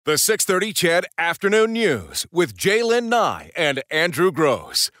The 6:30 CHED Afternoon News with Jaylen Nye and Andrew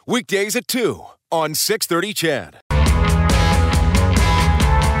Gross. Weekdays at 2 on 6:30 CHED.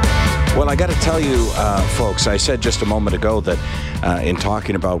 Well, I got to tell you, folks, I said just a moment ago that in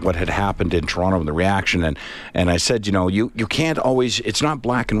talking about what had happened in Toronto and the reaction, and I said, you can't always, it's not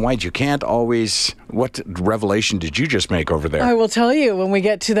black and white. You can't always, what revelation did you just make over there? I will tell you when we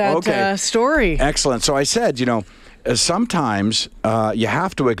get to that story. Excellent. So I said, sometimes you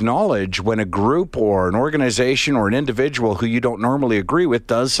have to acknowledge when a group or an organization or an individual who you don't normally agree with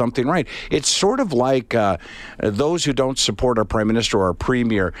does something right. It's sort of like those who don't support our Prime Minister or our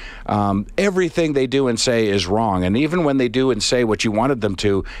Premier. Everything they do and say is wrong. And even when they do and say what you wanted them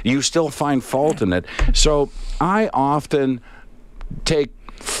to, you still find fault in it. So I often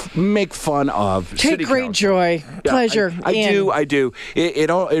make fun of Take City great Council. joy, pleasure. I do.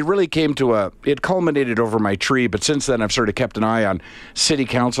 It really came to it culminated over my tree, but since then I've sort of kept an eye on City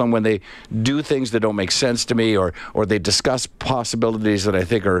Council, and when they do things that don't make sense to me or they discuss possibilities that I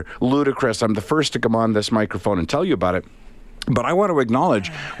think are ludicrous, I'm the first to come on this microphone and tell you about it. But I want to acknowledge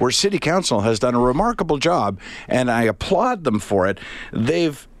where City Council has done a remarkable job, and I applaud them for it.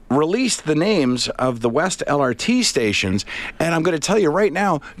 They've released the names of the West LRT stations, and I'm going to tell you right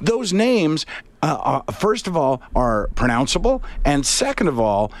now, those names, first of all, are pronounceable, and second of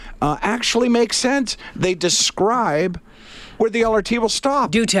all, actually make sense. They describe where the LRT will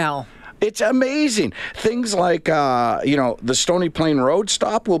stop. Do tell. It's amazing. Things like, the Stony Plain Road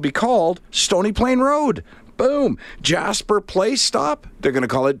stop will be called Stony Plain Road. Boom. Jasper Place stop, they're going to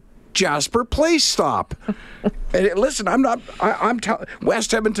call it Jasper Place stop. And listen, I'm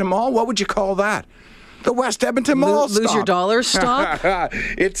West Edmonton Mall, what would you call that? The West Edmonton Mall stop. Lose your dollar stop?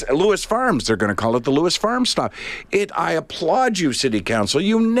 It's Lewis Farms. They're going to call it the Lewis Farms stop. I applaud you, City Council.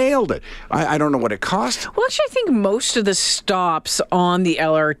 You nailed it. I don't know what it cost. Well, actually, I think most of the stops on the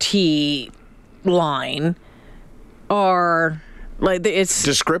LRT line are like it's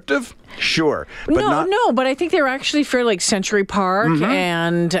descriptive. Sure, but but I think they're actually for like Century Park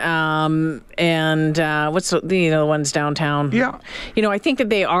and what's the ones downtown? Yeah, I think that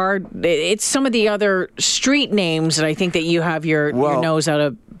they are. It's some of the other street names that I think that you have your nose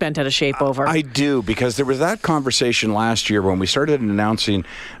bent out of shape over. I do, because there was that conversation last year when we started announcing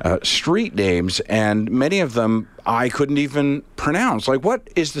street names, and many of them I couldn't even pronounce. Like, what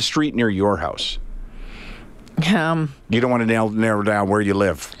is the street near your house? You don't want to narrow down where you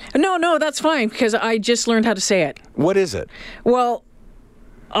live. No, that's fine, because I just learned how to say it. What is it? Well,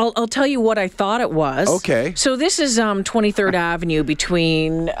 I'll tell you what I thought it was. Okay. So this is 23rd Avenue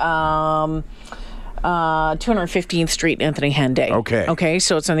between 215th Street, Anthony Henday. Okay. Okay,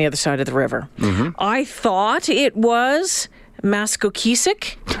 so it's on the other side of the river. I thought it was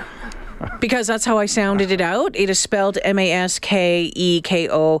Maskokisik, because that's how I sounded it out. It is spelled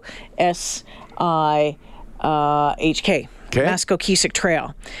Maskekosihk. HK. Okay. Maskokisik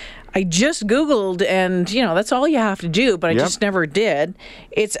Trail. I just Googled, and, that's all you have to do, but I just never did.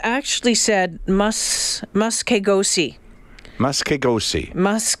 It's actually said Muskegosi. Muskegosi.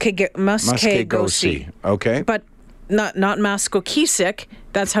 Muskegosi. Okay. But not Maskokisik.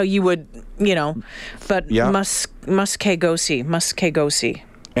 That's how you would, but Muskegosi.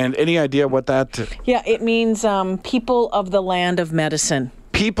 And any idea what that... Yeah, it means people of the land of medicine.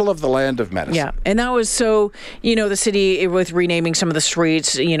 People of the land of medicine. Yeah, and that was so, the city with renaming some of the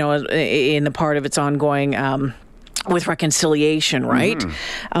streets, in the part of its ongoing with reconciliation, right?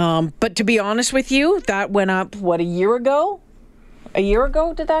 But to be honest with you, that went up, a year ago? A year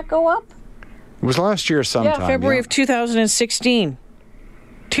ago, did that go up? It was last year sometime. Yeah, February of 2016.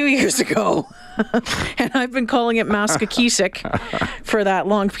 2 years ago. And I've been calling it Maskokisik for that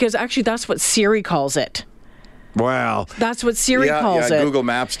long, because actually that's what Siri calls it. Wow. That's what Siri calls it. Google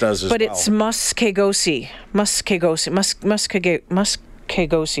Maps does as well. But it's Muskegosi.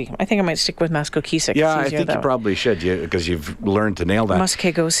 I think I might stick with Maskokisik. Yeah, I think you probably should, because you've learned to nail that.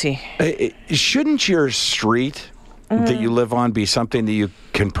 Muskegosi. Shouldn't your street that you live on be something that you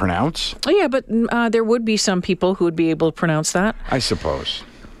can pronounce? Oh, yeah, but there would be some people who would be able to pronounce that. I suppose.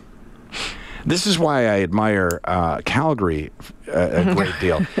 This is why I admire Calgary a great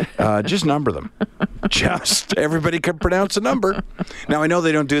deal. Just number them. Just everybody can pronounce a number. Now, I know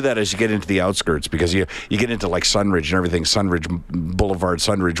they don't do that as you get into the outskirts, because you get into like Sunridge and everything, Sunridge Boulevard,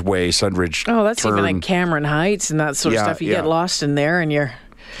 Sunridge Way, Sunridge that's Turn. even like Cameron Heights and that sort of stuff. You get lost in there, and you're...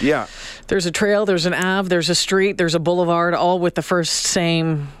 Yeah. There's a trail, there's an Ave, there's a street, there's a boulevard, all with the first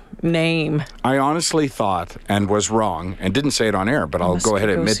same name. I honestly thought, and was wrong, and didn't say it on air, but I'll go ahead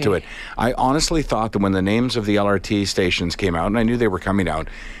and admit to it. I honestly thought that when the names of the LRT stations came out, and I knew they were coming out,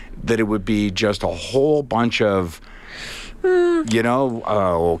 that it would be just a whole bunch of You know,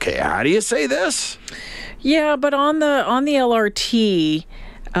 okay, how do you say this? Yeah, but on the LRT,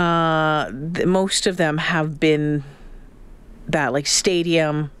 most of them have been that, like,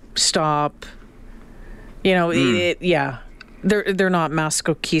 stadium stop. You know, they're not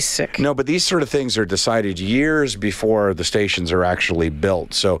Muskogee. No, but these sort of things are decided years before the stations are actually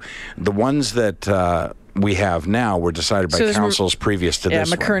built. So the ones that we have now were decided by councils previous to this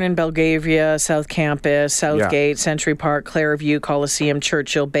one. McKernan, Belgravia, South Campus, Southgate, Century Park, Clairview, Coliseum,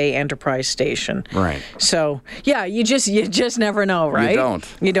 Churchill, Bay Enterprise Station. Right. So, yeah, you just never know, right?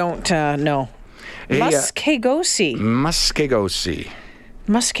 You don't know. Hey, Muskogee.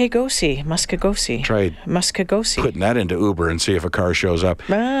 Try putting that into Uber and see if a car shows up.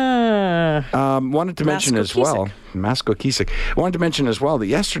 Wanted to mention as well, Muskogee. Wanted to mention as well that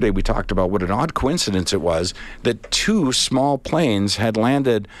yesterday we talked about what an odd coincidence it was that two small planes had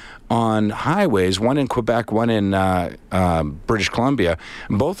landed on highways, one in Quebec, one in British Columbia,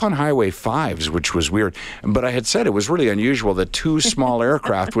 both on Highway 5s, which was weird. But I had said it was really unusual that two small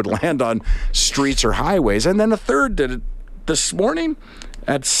aircraft would land on streets or highways, and then a third did it this morning.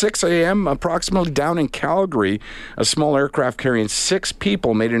 At 6 a.m., approximately down in Calgary, a small aircraft carrying 6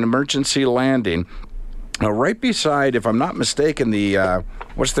 people made an emergency landing right beside, if I'm not mistaken, the,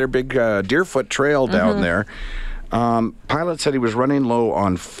 what's their big Deerfoot Trail down there. Pilot said he was running low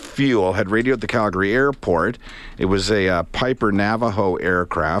on fuel, had radioed the Calgary airport. It was a Piper Navajo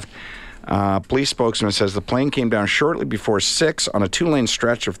aircraft. Police spokesman says the plane came down shortly before 6 on a 2-lane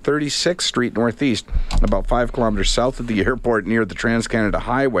stretch of 36th Street Northeast, about 5 kilometers south of the airport near the Trans-Canada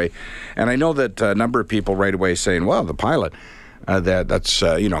Highway. And I know that a number of people right away saying, well, the pilot, that's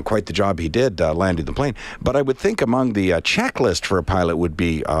quite the job he did landing the plane. But I would think among the checklist for a pilot would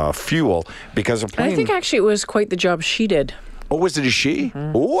be fuel, because a plane... I think actually it was quite the job she did. Oh, was it a she?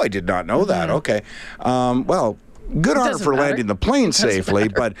 Mm-hmm. Oh, I did not know that. Okay. Well... Good on her for landing the plane safely,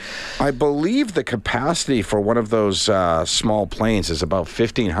 but I believe the capacity for one of those small planes is about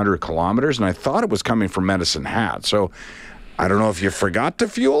 1,500 kilometers, and I thought it was coming from Medicine Hat. So I don't know if you forgot to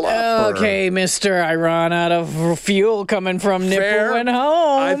fuel up. Okay, mister, I ran out of fuel coming from Nipawin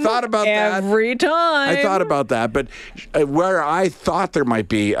home. I thought about that. Every time. I thought about that, but where I thought there might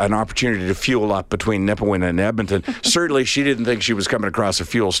be an opportunity to fuel up between Nipawin and Edmonton, certainly she didn't think she was coming across a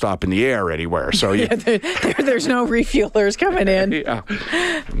fuel stop in the air anywhere. So there's no refuelers coming in. Yeah.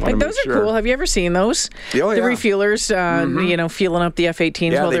 Like, those are cool. Have you ever seen those? Oh, the refuelers, fueling up the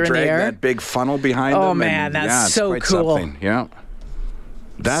F-18s while they're in the air. Yeah, they drag that big funnel behind them. Oh, man, that's so cool. Something. Yeah.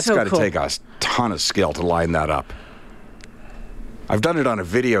 That's got to take a ton of skill to line that up. I've done it on a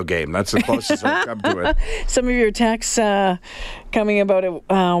video game. That's the closest I've come to it. Some of your texts coming about it.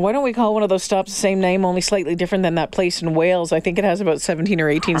 Why don't we call one of those stops the same name, only slightly different than that place in Wales? I think it has about 17 or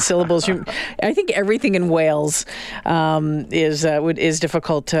 18 syllables. I think everything in Wales is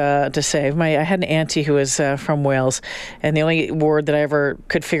difficult to say. I had an auntie who was from Wales, and the only word that I ever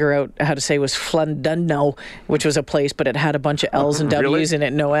could figure out how to say was Llandudno, which was a place, but it had a bunch of L's and W's in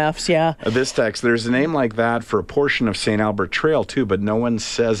it, no F's. Yeah. This text, there's a name like that for a portion of St. Albert Trail too, but no one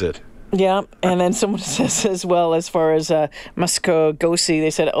says it. Yeah, and then someone says as well, as far as Muskogee, they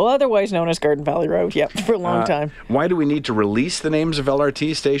said, otherwise known as Garden Valley Road. Yep, for a long time. Why do we need to release the names of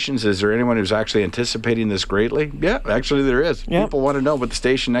LRT stations? Is there anyone who's actually anticipating this greatly? Yeah, actually there is. Yep. People want to know what the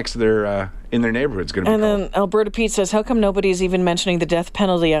station next to their in their neighborhood is going to be called. And then Alberta Pete says, how come nobody's even mentioning the death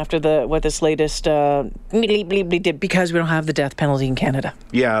penalty after this latest because we don't have the death penalty in Canada.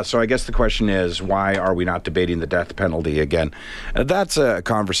 Yeah, so I guess the question is, why are we not debating the death penalty again? That's a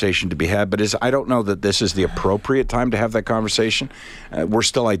conversation to be had, but I don't know that this is the appropriate time to have that conversation. We're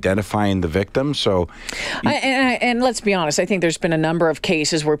still identifying the victim, so... And let's be honest, I think there's been a number of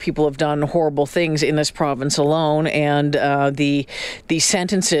cases where people have done horrible things in this province alone, and the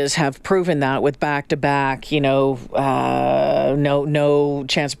sentences have proven that with back-to-back, no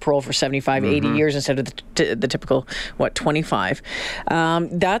chance of parole for 75, 80 years instead of the typical, 25.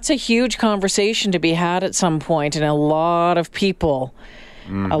 That's a huge conversation to be had at some point, and a lot of people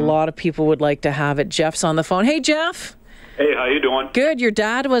would like to have it. Jeff's on the phone. Hey, Jeff. Hey, how you doing? Good. Your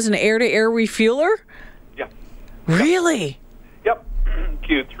dad was an air-to-air refueler? Yeah. Really? Yep.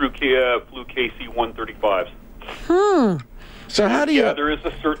 Flew KC-135s. So how do you... Yeah, there is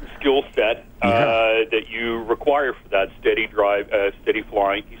a certain skill set that you require for that steady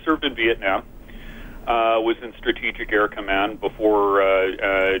flying. He served in Vietnam, was in Strategic Air Command before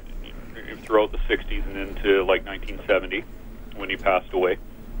throughout the 60s and into like 1970 when he passed away,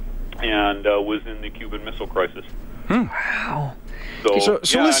 and was in the Cuban Missile Crisis. Wow. So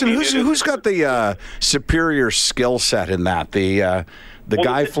listen, who's got the superior skill set in that? The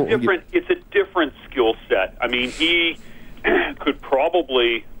guy... It's a different skill set. I mean, he could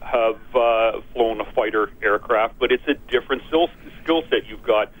probably have flown a fighter aircraft, but it's a different skill set. You've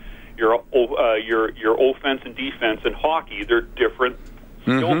got your offense and defense in hockey. They're different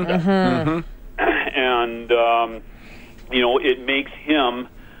skill sets. And, it makes him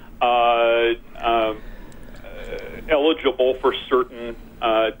eligible for certain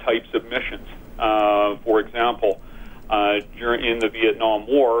types of missions. For example, in the Vietnam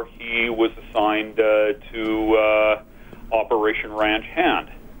War, he was assigned to Operation Ranch Hand.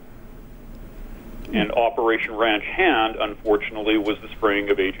 And Operation Ranch Hand, unfortunately, was the spraying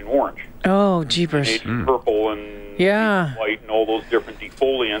of Agent Orange. Oh, jeepers. Agent Purple and White and all those different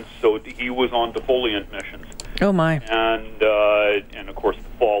defoliants. So he was on defoliant missions. Oh, my. And of course, the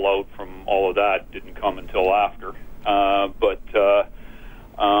fallout from all of that didn't come until after.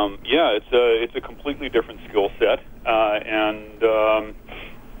 It's a completely different skill set.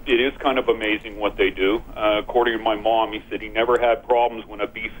 It is kind of amazing what they do. According to my mom, he said he never had problems when a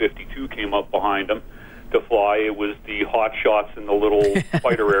B-52 came up behind him to fly. It was the hot shots in the little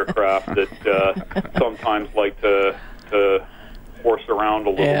fighter aircraft that sometimes like to horse around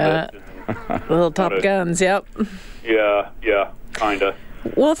a little bit. And, little Top Guns, yep. Yeah, kind of.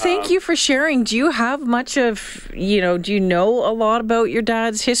 Well, thank you for sharing. Do you have much of, do you know a lot about your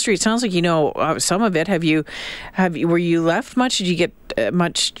dad's history? It sounds like you know some of it. Were you left much? Did you get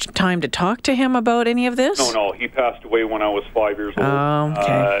much time to talk to him about any of this? No. He passed away when I was 5 years old. Oh,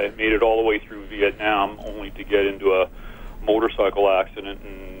 okay. I made it all the way through Vietnam, only to get into a motorcycle accident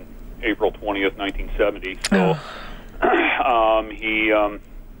in April 20th, 1970. So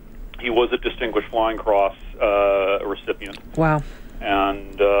he was a Distinguished Flying Cross recipient. Wow.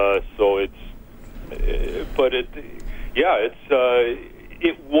 And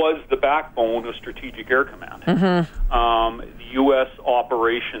it was the backbone of Strategic Air Command. The U.S.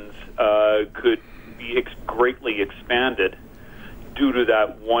 operations could be greatly expanded due to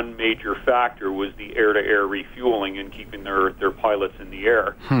that one major factor was the air-to-air refueling and keeping their pilots in the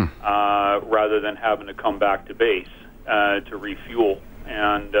air rather than having to come back to base to refuel.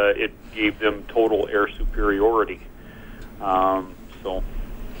 And it gave them total air superiority.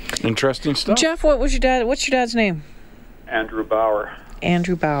 Interesting stuff. Jeff, what's your dad's name? Andrew Bauer.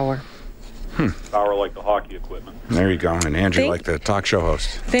 Andrew Bauer. Bauer like the hockey equipment. There you go. And Andrew like the talk show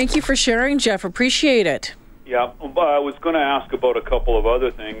host. Thank you for sharing, Jeff. Appreciate it. Yeah, I was going to ask about a couple of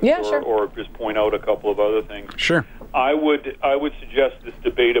other things, sure. or just point out a couple of other things. Sure. I would suggest this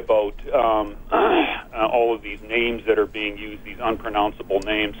debate about all of these names that are being used, these unpronounceable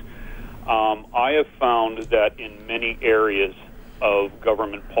names. I have found that in many areas of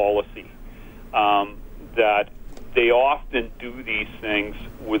government policy, that they often do these things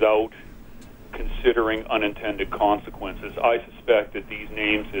without considering unintended consequences. I suspect that these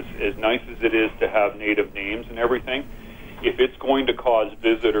names, as nice as it is to have native names and everything, if it's going to cause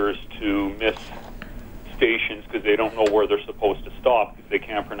visitors to miss stations because they don't know where they're supposed to stop because they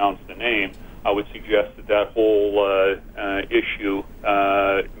can't pronounce the name, I would suggest that whole issue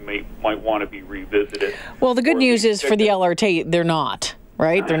might want to be revisited. Well, the good news is for the LRT, they're not,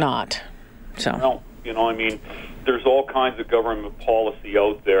 right? They're not. So. No, there's all kinds of government policy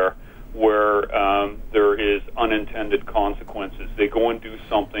out there where there is unintended consequences. They go and do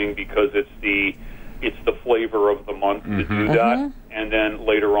something because it's the flavor of the month to do that, and then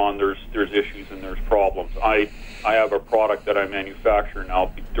later on there's issues and there's problems. I have a product that I manufacture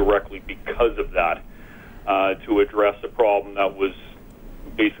now directly because of that, to address a problem that was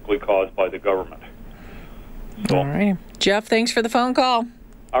basically caused by the government. So, all right. Jeff, thanks for the phone call.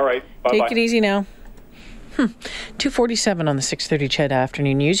 All right. Bye-bye. Take it easy now. 2:47 on the 6:30 CHED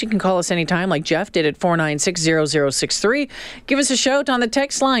Afternoon News. You can call us anytime like Jeff did at 496-0063. Give us a shout on the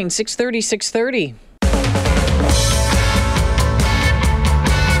text line, 630-630.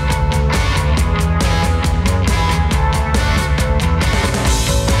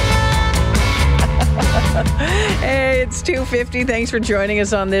 Hey, it's 2:50. Thanks for joining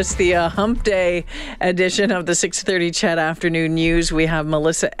us on this, the Hump Day edition of the 6:30 CHED Afternoon News. We have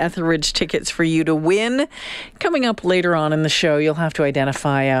Melissa Etheridge tickets for you to win. Coming up later on in the show, you'll have to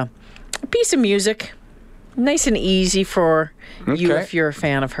identify a piece of music, nice and easy for you if you're a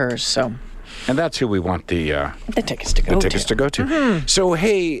fan of hers. So. And that's who we want the tickets to go to. The tickets to go to. So,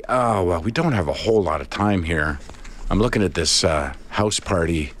 hey, we don't have a whole lot of time here. I'm looking at this house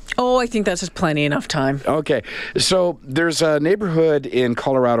party Oh, I think that's just plenty enough time. Okay. So there's a neighborhood in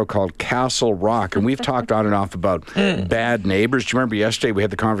Colorado called Castle Rock, and we've talked on and off about bad neighbors. Do you remember yesterday we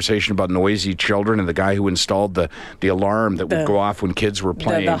had the conversation about noisy children and the guy who installed the alarm that would go off when kids were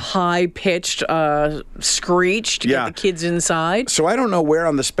playing? The high-pitched screech to get the kids inside. So I don't know where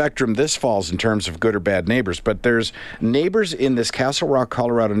on the spectrum this falls in terms of good or bad neighbors, but there's neighbors in this Castle Rock,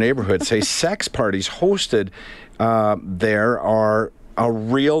 Colorado neighborhood say sex parties hosted there are a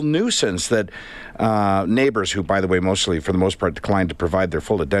real nuisance, that neighbors, who, by the way, for the most part, declined to provide their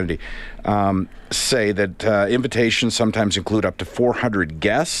full identity, say that invitations sometimes include up to 400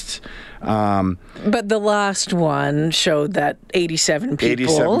 guests. But the last one showed that 87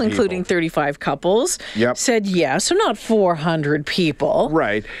 people, including 35 couples, said yes, so not 400 people.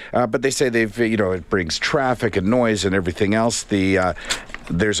 Right, but they say it brings traffic and noise and everything else.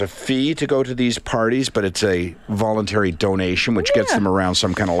 There's a fee to go to these parties, but it's a voluntary donation, which gets them around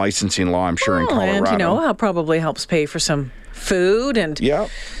some kind of licensing law, I'm sure, in Colorado. And, probably helps pay for some food and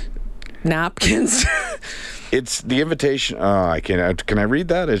napkins. It's the invitation. Can I read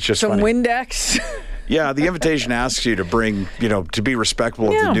that? It's just some funny. Windex. Yeah, the invitation asks you to bring, to be respectful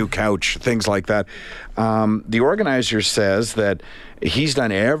of the new couch, things like that. The organizer says that he's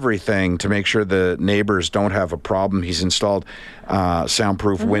done everything to make sure the neighbors don't have a problem. He's installed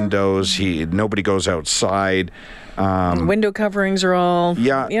soundproof windows. Nobody goes outside. Window coverings are all...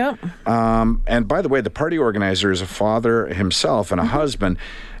 Yeah. And by the way, the party organizer is a father himself and a husband.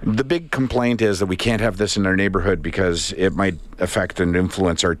 The big complaint is that we can't have this in our neighborhood because it might affect and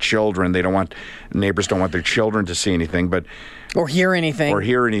influence our children. Neighbors don't want their children to see anything, or hear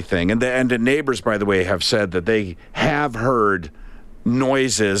anything. And the neighbors, by the way, have said that they have heard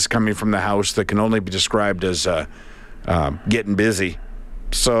noises coming from the house that can only be described as getting busy.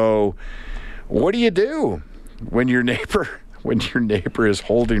 So, what do you do when your neighbor is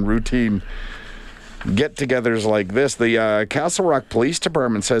holding routine get-togethers like this? The Castle Rock Police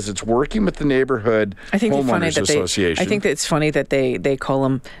Department says it's working with the neighborhood homeowners association. I think that it's funny that they call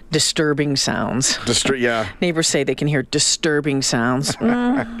them disturbing sounds. Neighbors say they can hear disturbing sounds.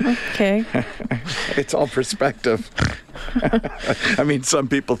 Okay. It's all perspective. I mean, some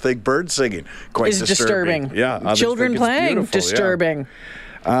people think bird singing quite disturbing. Yeah, children playing disturbing. Yeah.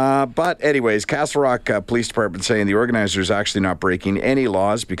 But anyways, Castle Rock Police Department saying the organizer is actually not breaking any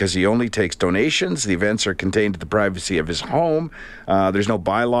laws because he only takes donations. The events are contained to the privacy of his home. There's no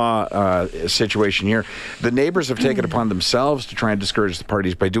bylaw situation here. The neighbors have taken upon themselves to try and discourage the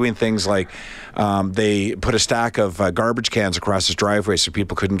parties by doing things like they put a stack of garbage cans across his driveway so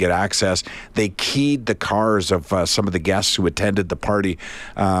people couldn't get access. They keyed the cars of some of the guests who attended the party,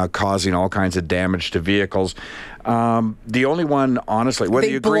 causing all kinds of damage to vehicles. The only one, honestly, whether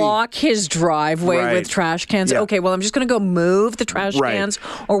you agree... They block his driveway with trash cans. Yeah. Okay, well, I'm just going to go move the trash cans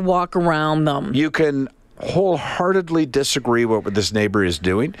or walk around them. You can wholeheartedly disagree what this neighbor is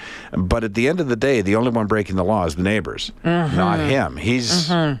doing, but at the end of the day, the only one breaking the law is the neighbors, not him. He's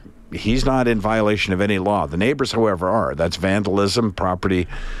not in violation of any law. The neighbors, however, are. That's vandalism, property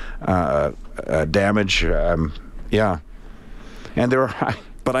damage. And there are...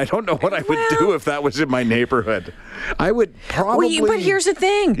 But I don't know what I would do if that was in my neighborhood. I would probably... But here's the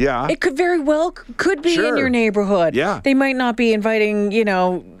thing. Yeah. It could very well be in your neighborhood. Yeah. They might not be inviting,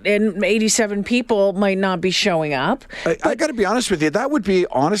 and 87 people might not be showing up. I got to be honest with you. That would be,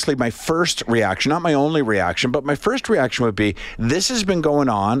 honestly, my first reaction. Not my only reaction, but my first reaction would be, this has been going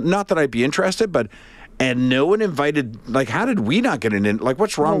on. Not that I'd be interested, but... And no one invited, how did we not get in?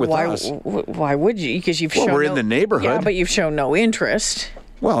 What's wrong with us? Why would you? Because you've shown... we're in the neighborhood. Yeah, but you've shown no interest.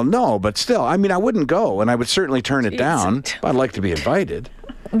 Well, no, but still, I wouldn't go, and I would certainly turn it down. But I'd like to be invited.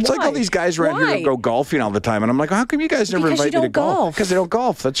 It's like all these guys around here who go golfing all the time, and I'm like, how come you guys never invite me to golf? Because they don't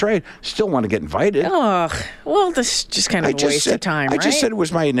golf. That's right. Still want to get invited. Ugh. Well, this is just kind of a waste of time, right? I just said it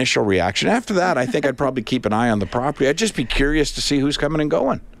was my initial reaction. After that, I think I'd probably keep an eye on the property. I'd just be curious to see who's coming and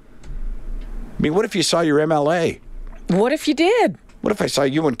going. I mean, what if you saw your MLA? What if you did? What if I saw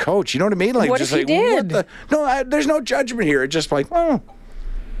you and Coach? You know what I mean? What if you did? No, there's no judgment here. It's just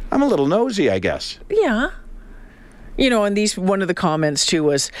I'm a little nosy, I guess. Yeah. And one of the comments, too,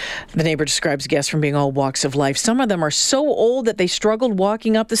 was the neighbor describes guests from being all walks of life. Some of them are so old that they struggled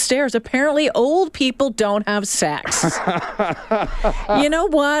walking up the stairs. Apparently, old people don't have sex. You know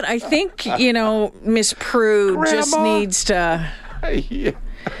what? I think, Miss Prude just needs to...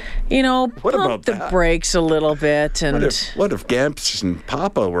 pump the brakes a little bit. And what if Gamps and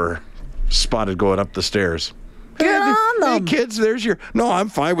Papa were spotted going up the stairs? Get on them. Hey, kids, there's your... No, I'm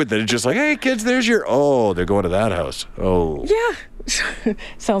fine with it. It's just hey, kids, there's your... Oh, they're going to that house. Oh. Yeah.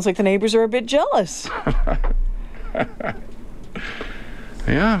 Sounds like the neighbors are a bit jealous.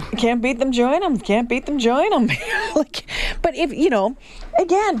 Yeah. Can't beat them, join them. Can't beat them, join them. But if,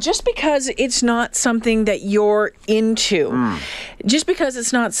 again, just because it's not something that you're into, just because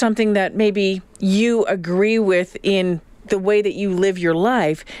it's not something that maybe you agree with in the way that you live your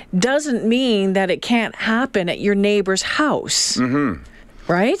life, doesn't mean that it can't happen at your neighbor's house. Mm-hmm.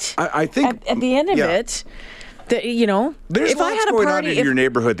 Right? I think at the end of it, that, there's if lots I had a going party on in your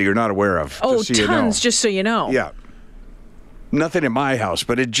neighborhood that you're not aware of. Oh, just so tons, you know. just so you know. Yeah. Nothing in my house,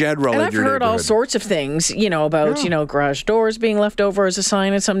 but in general And in I've your heard all neighborhood. sorts of things, about, garage doors being left over as a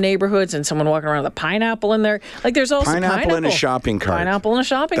sign in some neighborhoods and someone walking around with a pineapple in there. Like, there's also Pineapple in a shopping cart. Pineapple in a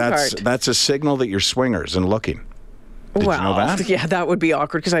shopping cart. That's a signal that you're swingers and looking. Did you know that? Yeah, that would be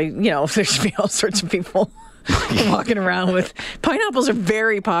awkward because there's be all sorts of people walking around with pineapples are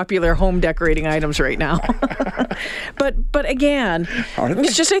very popular home decorating items right now. but again,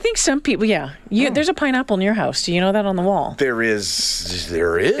 it's just I think some people, there's a pineapple in your house. Do you know that on the wall? There is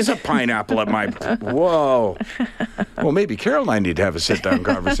a pineapple at my. Whoa. Well, maybe Carol and I need to have a sit-down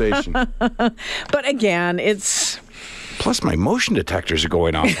conversation. But again, it's. Plus, my motion detectors are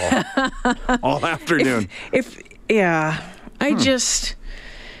going off all afternoon. I just.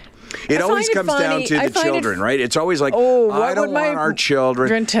 It always comes down to the children, right? It's always like, I don't want our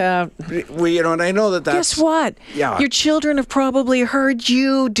children to. And I know that's. Guess what? Yeah. Your children have probably heard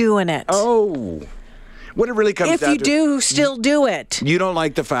you doing it. Oh. What it really comes down to. If you do, still do it. You don't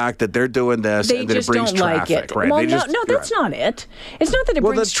like the fact that they're doing this They and that it just brings don't traffic, like it. right? Well, no, that's not it. It's not that it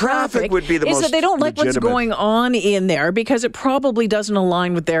brings the traffic would be the it's most that they don't like legitimate. what's going on in there because it probably doesn't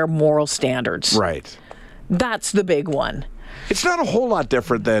align with their moral standards. Right. That's the big one. It's not a whole lot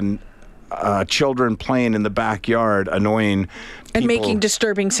different than children playing in the backyard, annoying people. And making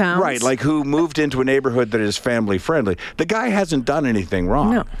disturbing sounds. Right, like who moved into a neighborhood that is family friendly. The guy hasn't done anything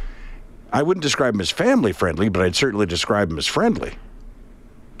wrong. No. I wouldn't describe him as family friendly, but I'd certainly describe him as friendly.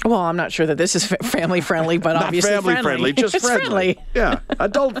 Well, I'm not sure that this is family friendly, but Not obviously family friendly, just it's friendly. Yeah,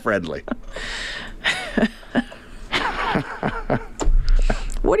 adult friendly.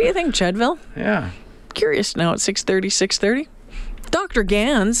 What do you think, Chedville? Yeah. Curious now at 6:30. Dr.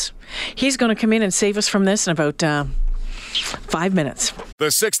 Gans, he's going to come in and save us from this in about 5 minutes. The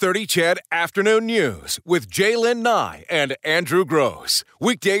 6:30 CHED Afternoon News with Jaylen Nye and Andrew Gross.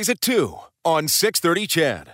 Weekdays at 2 on 6:30 CHED.